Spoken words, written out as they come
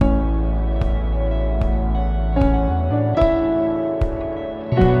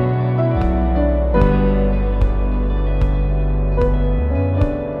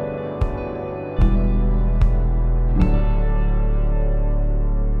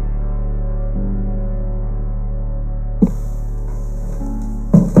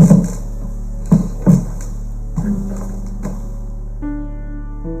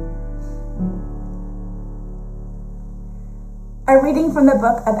reading from the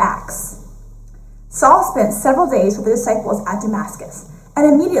book of Acts. Saul spent several days with the disciples at Damascus, and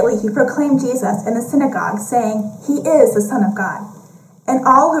immediately he proclaimed Jesus in the synagogue, saying, "He is the Son of God." And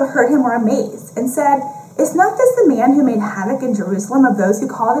all who heard him were amazed, and said, "Is not this the man who made havoc in Jerusalem of those who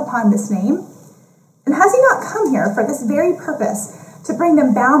called upon this name? And has he not come here for this very purpose, to bring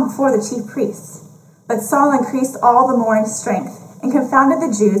them bound before the chief priests?" But Saul increased all the more in strength, and confounded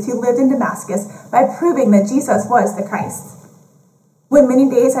the Jews who lived in Damascus by proving that Jesus was the Christ. When many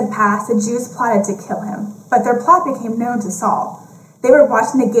days had passed, the Jews plotted to kill him, but their plot became known to Saul. They were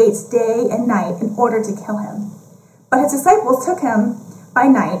watching the gates day and night in order to kill him. But his disciples took him by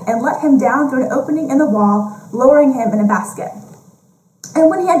night and let him down through an opening in the wall, lowering him in a basket. And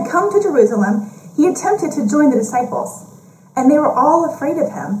when he had come to Jerusalem, he attempted to join the disciples, and they were all afraid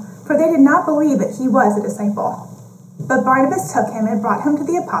of him, for they did not believe that he was a disciple. But Barnabas took him and brought him to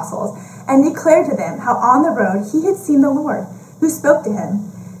the apostles, and declared to them how on the road he had seen the Lord, who spoke to him,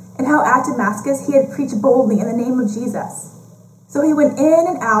 and how at Damascus he had preached boldly in the name of Jesus. So he went in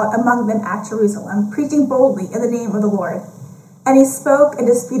and out among them at Jerusalem, preaching boldly in the name of the Lord. And he spoke and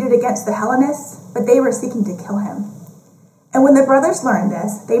disputed against the Hellenists, but they were seeking to kill him. And when the brothers learned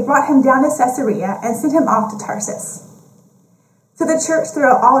this, they brought him down to Caesarea and sent him off to Tarsus. So the church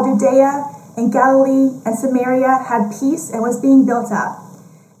throughout all Judea and Galilee and Samaria had peace and was being built up.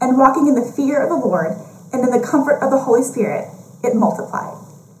 And walking in the fear of the Lord and in the comfort of the Holy Spirit, it multiplied.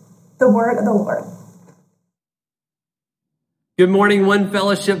 The word of the Lord. Good morning, One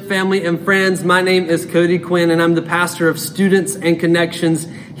Fellowship family and friends. My name is Cody Quinn, and I'm the pastor of Students and Connections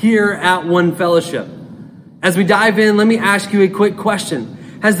here at One Fellowship. As we dive in, let me ask you a quick question.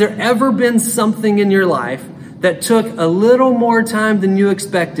 Has there ever been something in your life that took a little more time than you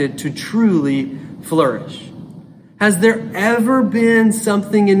expected to truly flourish? Has there ever been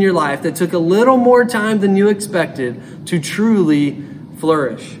something in your life that took a little more time than you expected to truly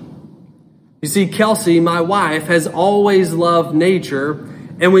flourish? You see, Kelsey, my wife, has always loved nature,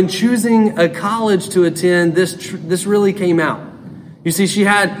 and when choosing a college to attend, this really came out. You see, she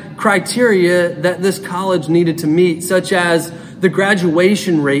had criteria that this college needed to meet, such as the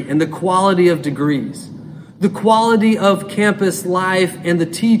graduation rate and the quality of degrees, the quality of campus life, and the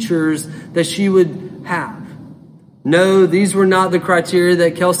teachers that she would have. No, these were not the criteria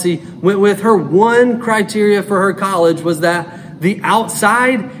that Kelsey went with. Her one criteria for her college was that the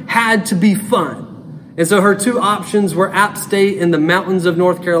outside had to be fun. And so her two options were App State in the mountains of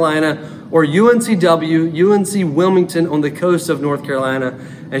North Carolina or UNCW, UNC Wilmington on the coast of North Carolina.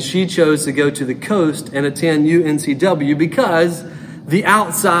 And she chose to go to the coast and attend UNCW because the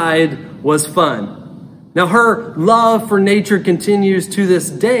outside was fun. Now, her love for nature continues to this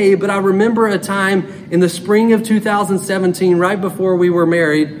day, but I remember a time in the spring of 2017, right before we were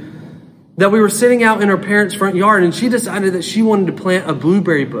married, that we were sitting out in her parents' front yard, and she decided that she wanted to plant a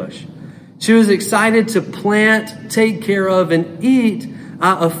blueberry bush. She was excited to plant, take care of, and eat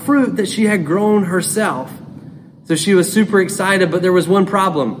a fruit that she had grown herself. So she was super excited, but there was one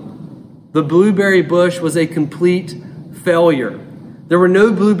problem. The blueberry bush was a complete failure. There were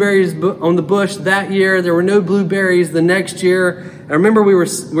no blueberries on the bush that year. There were no blueberries the next year. I remember we were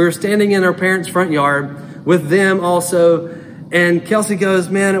standing in our parents' front yard with them also. And Kelsey goes,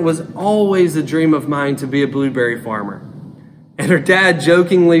 "Man, it was always a dream of mine to be a blueberry farmer." And her dad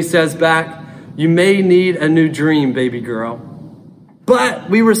jokingly says back, "You may need a new dream, baby girl." But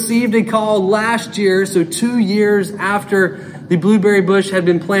we received a call last year, so 2 years after the blueberry bush had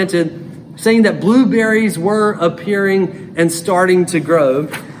been planted, saying that blueberries were appearing and starting to grow.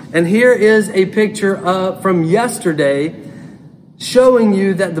 And here is a picture from yesterday showing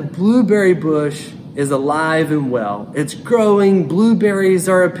you that the blueberry bush is alive and well. It's growing, blueberries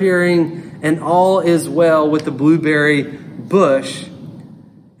are appearing, and all is well with the blueberry bush.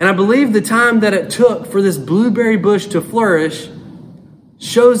 And I believe the time that it took for this blueberry bush to flourish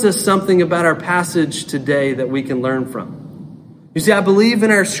shows us something about our passage today that we can learn from. You see, I believe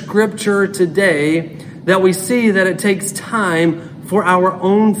in our scripture today that we see that it takes time for our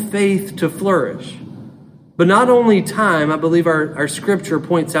own faith to flourish. But not only time, I believe our scripture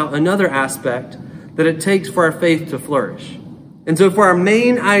points out another aspect that it takes for our faith to flourish. And so for our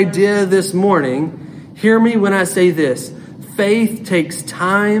main idea this morning, hear me when I say this: faith takes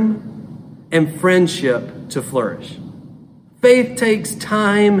time and friendship to flourish. Faith takes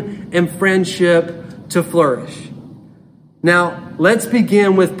time and friendship to flourish. Now, let's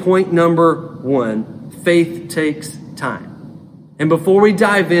begin with point number 1. Faith takes time. And before we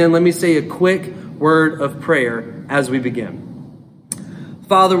dive in, let me say a quick word of prayer as we begin.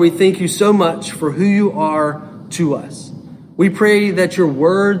 Father, we thank you so much for who you are to us. We pray that your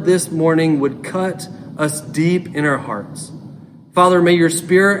word this morning would cut us deep in our hearts. Father, may your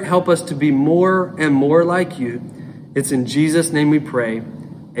Spirit help us to be more and more like you. It's in Jesus' name we pray.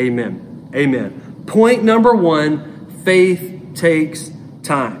 Amen. Amen. Point number 1, faith takes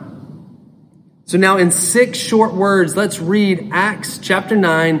time. So now in 6 short words, let's read Acts chapter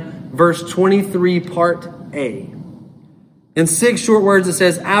 9, verse 23, part A. In 6 short words, it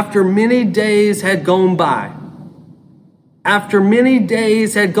says, after many days had gone by. After many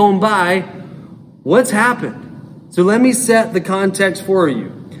days had gone by, what's happened? So let me set the context for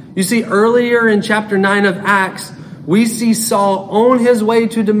you. You see, earlier in chapter 9 of Acts, we see Saul on his way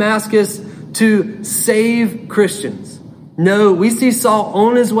to Damascus to save Christians. No, we see Saul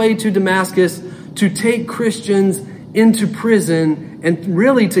on his way to Damascus to take Christians into prison and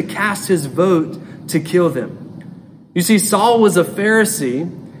really to cast his vote to kill them. You see, Saul was a Pharisee,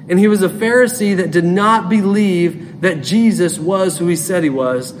 and he was a Pharisee that did not believe that Jesus was who he said he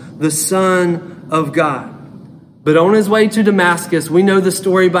was, the Son of God. But on his way to Damascus, we know the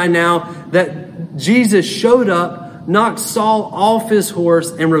story by now that Jesus showed up, knocked Saul off his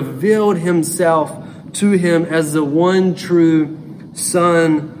horse, and revealed himself to him as the one true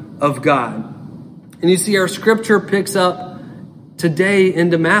Son of God. And you see, our scripture picks up today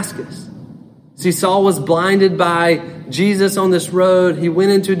in Damascus. See, Saul was blinded by Jesus on this road. He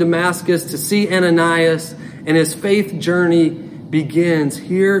went into Damascus to see Ananias, and his faith journey begins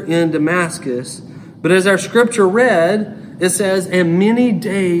here in Damascus. But as our scripture read, it says, and many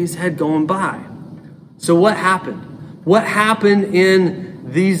days had gone by. So what happened? What happened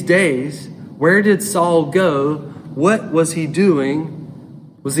in these days? Where did Saul go? What was he doing?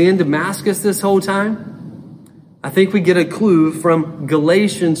 Was he in Damascus this whole time? I think we get a clue from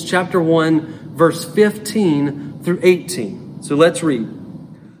Galatians chapter 1, verse 15 through 18. So let's read.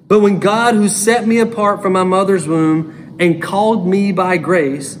 But when God, who set me apart from my mother's womb and called me by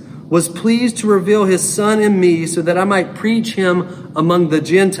grace, was pleased to reveal his Son in me so that I might preach him among the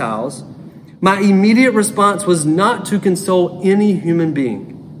Gentiles, my immediate response was not to console any human being.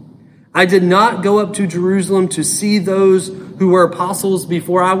 I did not go up to Jerusalem to see those who were apostles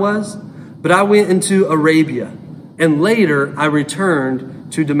before I was, but I went into Arabia, and later I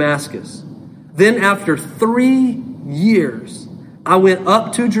returned to Damascus. Then after 3 years, I went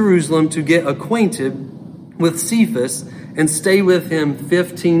up to Jerusalem to get acquainted with Cephas and stay with him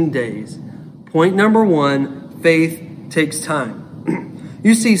 15 days. Point number 1, faith takes time.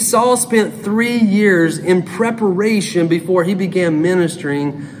 You see, Saul spent 3 years in preparation before he began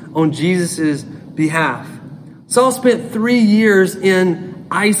ministering on Jesus' behalf. Saul spent 3 years in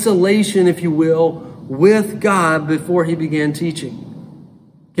isolation, if you will, with God before he began teaching.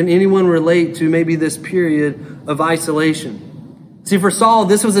 Can anyone relate to maybe this period of isolation? See, for Saul,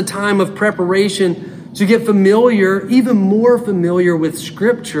 this was a time of preparation to get familiar, even more familiar with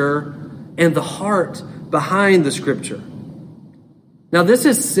Scripture and the heart behind the Scripture. Now, this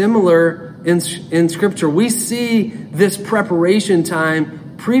is similar in Scripture. We see this preparation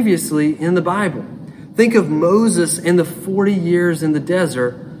time previously in the Bible. Think of Moses and the 40 years in the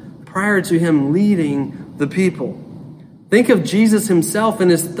desert prior to him leading the people. Think of Jesus himself in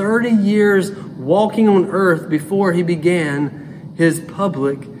his 30 years walking on earth before he began his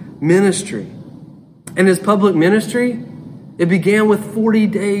public ministry. And his public ministry, it began with 40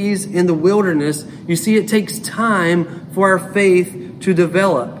 days in the wilderness. You see, it takes time for our faith to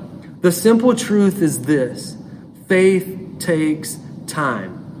develop. The simple truth is this: faith takes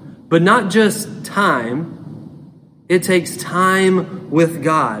time. But not just time, it takes time with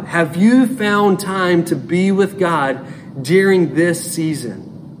God. Have you found time to be with God during this season?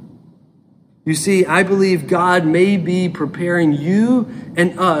 You see, I believe God may be preparing you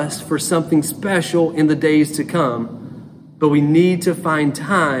and us for something special in the days to come, but we need to find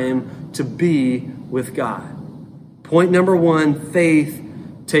time to be with God. Point number 1, faith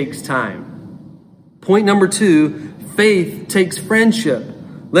takes time. Point number 2, faith takes friendship.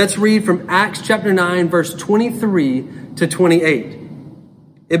 Let's read from Acts chapter 9, verse 23 to 28.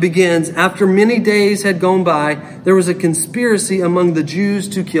 It begins, after many days had gone by, there was a conspiracy among the Jews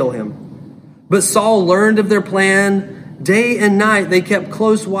to kill him. But Saul learned of their plan. Day and night they kept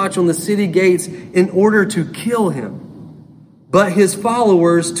close watch on the city gates in order to kill him. But his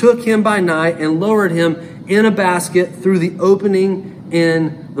followers took him by night and lowered him in a basket through the opening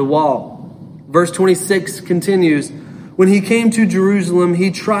in the wall. Verse 26 continues, when he came to Jerusalem, he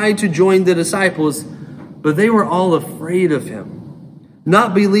tried to join the disciples, but they were all afraid of him,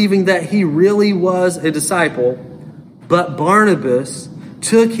 not believing that he really was a disciple. But Barnabas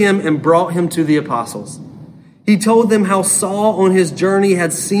took him and brought him to the apostles. He told them how Saul on his journey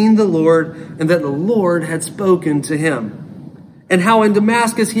had seen the Lord and that the Lord had spoken to him, and how in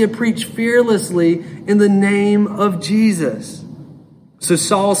Damascus he had preached fearlessly in the name of Jesus. So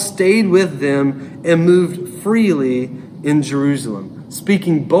Saul stayed with them and moved freely in Jerusalem,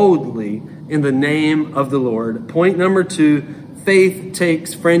 speaking boldly in the name of the Lord. Point number 2, faith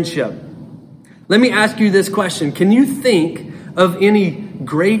takes friendship. Let me ask you this question. Can you think of any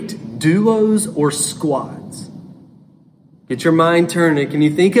great duos or squads? Get your mind turning. Can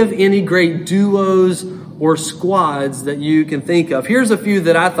you think of any great duos or squads that you can think of? Here's a few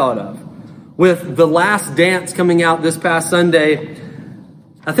that I thought of. With The Last Dance coming out this past Sunday,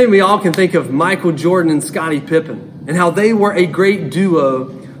 I think we all can think of Michael Jordan and Scottie Pippen and how they were a great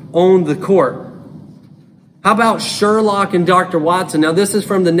duo on the court. How about Sherlock and Dr. Watson? Now, this is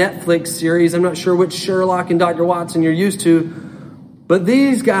from the Netflix series. I'm not sure which Sherlock and Dr. Watson you're used to, but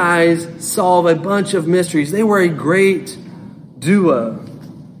these guys solve a bunch of mysteries. They were a great duo.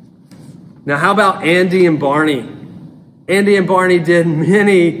 Now, how about Andy and Barney? Andy and Barney did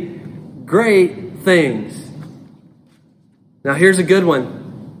many great things. Now, here's a good one.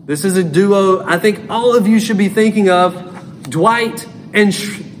 This is a duo I think all of you should be thinking of. Dwight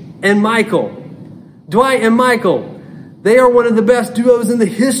and Michael. Dwight and Michael. They are one of the best duos in the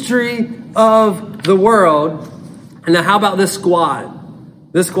history of the world. And now how about this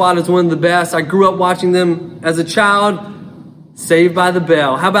squad? This squad is one of the best. I grew up watching them as a child. Saved by the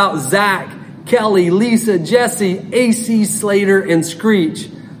Bell. How about Zach, Kelly, Lisa, Jesse, AC Slater, and Screech?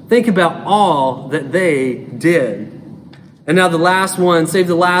 Think about all that they did. And now the last one, save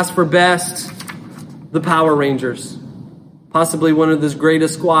the last for best, the Power Rangers. Possibly one of the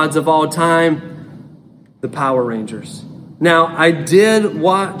greatest squads of all time, the Power Rangers. Now, I did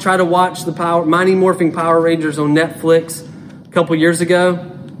try to watch the Mighty Morphin Power Rangers on Netflix a couple years ago.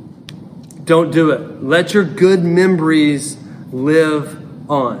 Don't do it. Let your good memories live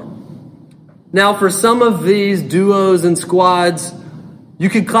on. Now, for some of these duos and squads, you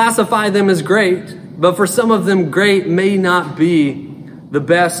could classify them as great, but for some of them, great may not be the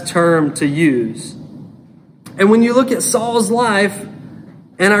best term to use. And when you look at Saul's life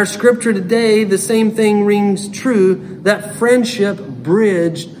and our scripture today, the same thing rings true, that friendship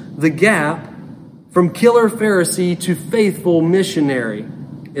bridged the gap from killer Pharisee to faithful missionary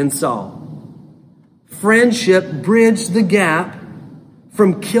in Saul. Friendship bridged the gap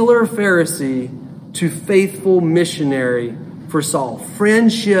from killer Pharisee to faithful missionary for Saul.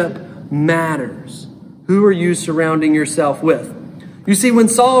 Friendship matters. Who are you surrounding yourself with? You see, when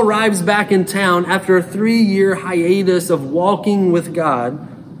Saul arrives back in town after a 3-year hiatus of walking with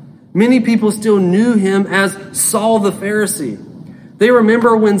God, many people still knew him as Saul the Pharisee. They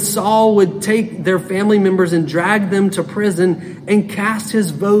remember when Saul would take their family members and drag them to prison and cast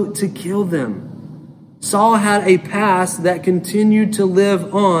his vote to kill them. Saul had a past that continued to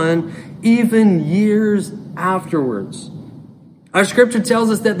live on even years afterwards. Our scripture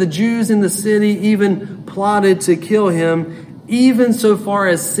tells us that the Jews in the city even plotted to kill him, even so far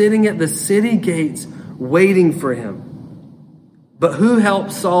as sitting at the city gates waiting for him. But who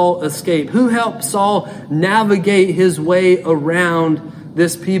helped Saul escape? Who helped Saul navigate his way around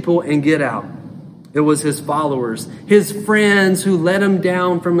this people and get out? It was his followers, his friends who let him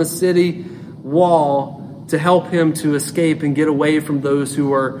down from a city wall to help him to escape and get away from those who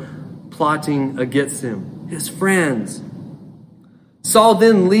were plotting against him. His friends. Saul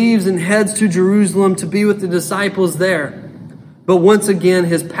then leaves and heads to Jerusalem to be with the disciples there. But once again,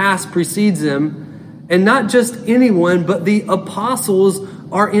 his past precedes him. And not just anyone, but the apostles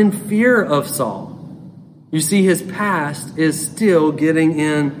are in fear of Saul. You see, his past is still getting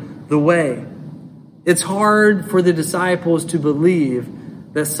in the way. It's hard for the disciples to believe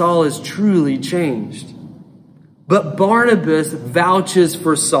that Saul is truly changed. But Barnabas vouches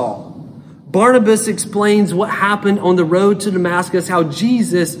for Saul. Barnabas explains what happened on the road to Damascus, how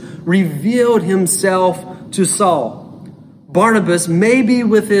Jesus revealed himself to Saul. Barnabas, maybe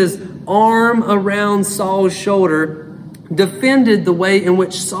with his arm around Saul's shoulder, defended the way in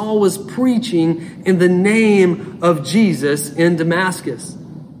which Saul was preaching in the name of Jesus in Damascus.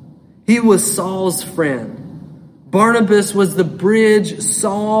 He was Saul's friend. Barnabas was the bridge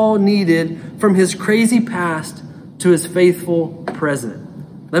Saul needed from his crazy past to his faithful present.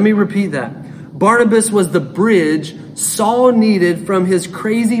 Let me repeat that. Barnabas was the bridge Saul needed from his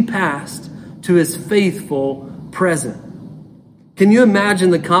crazy past to his faithful present. Can you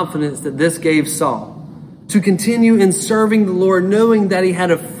imagine the confidence that this gave Saul to continue in serving the Lord, knowing that he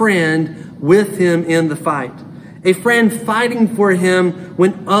had a friend with him in the fight, a friend fighting for him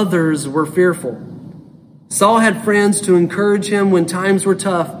when others were fearful? Saul had friends to encourage him when times were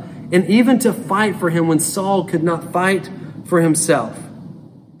tough, and even to fight for him when Saul could not fight for himself.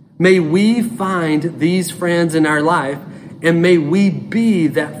 May we find these friends in our life, and may we be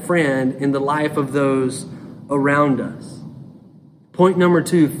that friend in the life of those around us. Point number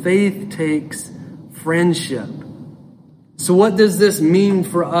 2, faith takes friendship. So what does this mean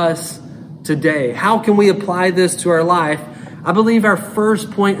for us today? How can we apply this to our life? I believe our first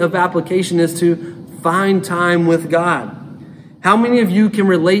point of application is to find time with God. How many of you can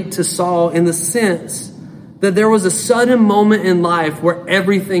relate to Saul in the sense that there was a sudden moment in life where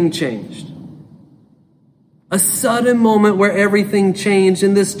everything changed? A sudden moment where everything changed,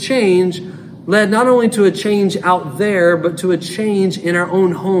 and this change led not only to a change out there, but to a change in our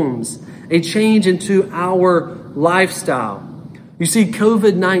own homes, a change into our lifestyle. You see,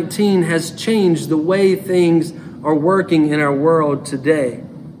 COVID-19 has changed the way things are working in our world today.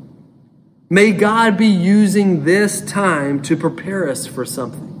 May God be using this time to prepare us for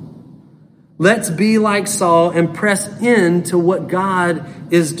something. Let's be like Saul and press into what God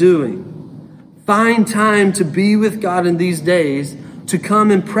is doing. Find time to be with God in these days, to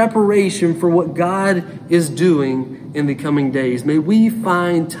come in preparation for what God is doing in the coming days. May we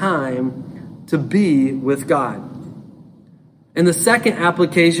find time to be with God. In the second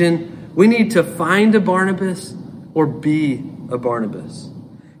application, we need to find a Barnabas or be a Barnabas.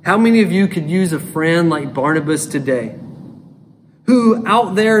 How many of you could use a friend like Barnabas today? Who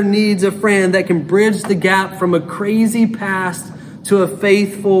out there needs a friend that can bridge the gap from a crazy past to a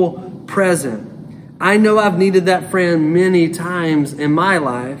faithful present? I know I've needed that friend many times in my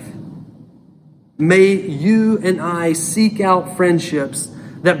life. May you and I seek out friendships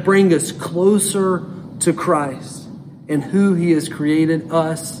that bring us closer to Christ and who He has created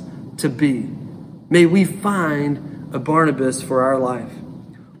us to be. May we find a Barnabas for our life.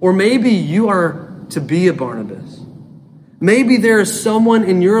 Or maybe you are to be a Barnabas. Maybe there is someone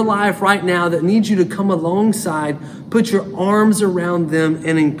in your life right now that needs you to come alongside, put your arms around them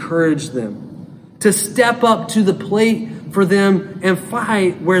and encourage them. To step up to the plate for them and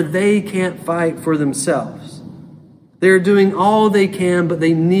fight where they can't fight for themselves. They're doing all they can, but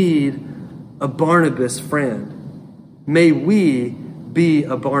they need a Barnabas friend. May we be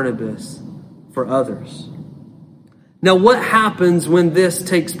a Barnabas for others. Now, what happens when this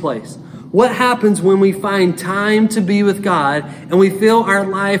takes place? What happens when we find time to be with God and we fill our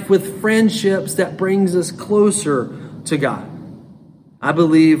life with friendships that brings us closer to God? I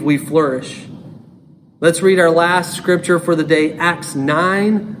believe we flourish. Let's read our last scripture for the day, Acts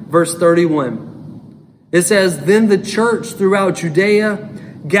 9, verse 31. It says, "Then the church throughout Judea,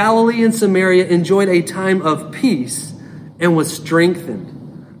 Galilee, and Samaria enjoyed a time of peace and was strengthened,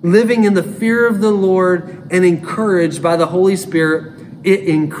 living in the fear of the Lord and encouraged by the Holy Spirit. It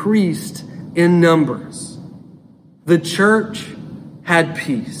increased in numbers." The church had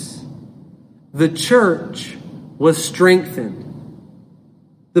peace. The church was strengthened.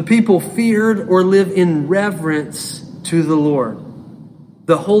 The people feared or lived in reverence to the Lord.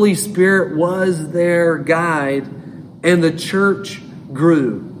 The Holy Spirit was their guide, and the church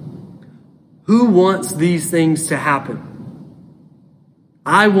grew. Who wants these things to happen?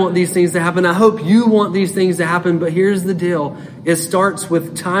 I want these things to happen. I hope you want these things to happen, but here's the deal. It starts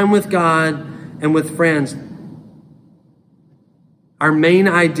with time with God and with friends. Our main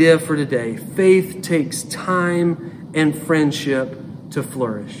idea for today, faith takes time and friendship to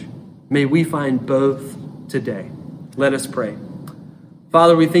flourish. May we find both today. Let us pray.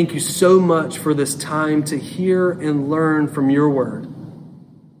 Father, we thank you so much for this time to hear and learn from your word.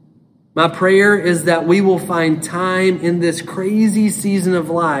 My prayer is that we will find time in this crazy season of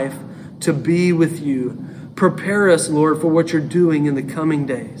life to be with you. Prepare us, Lord, for what you're doing in the coming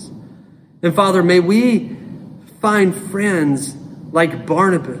days. And Father, may we find friends like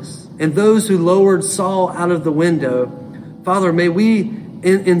Barnabas and those who lowered Saul out of the window. Father, may we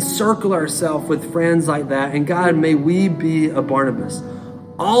encircle ourselves with friends like that. And God, may we be a Barnabas.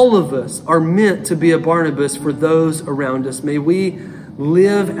 All of us are meant to be a Barnabas for those around us. May we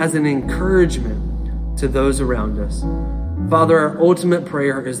live as an encouragement to those around us. Father, our ultimate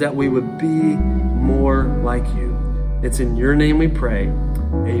prayer is that we would be more like you. It's in your name we pray.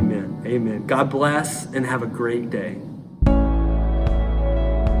 Amen. Amen. God bless and have a great day.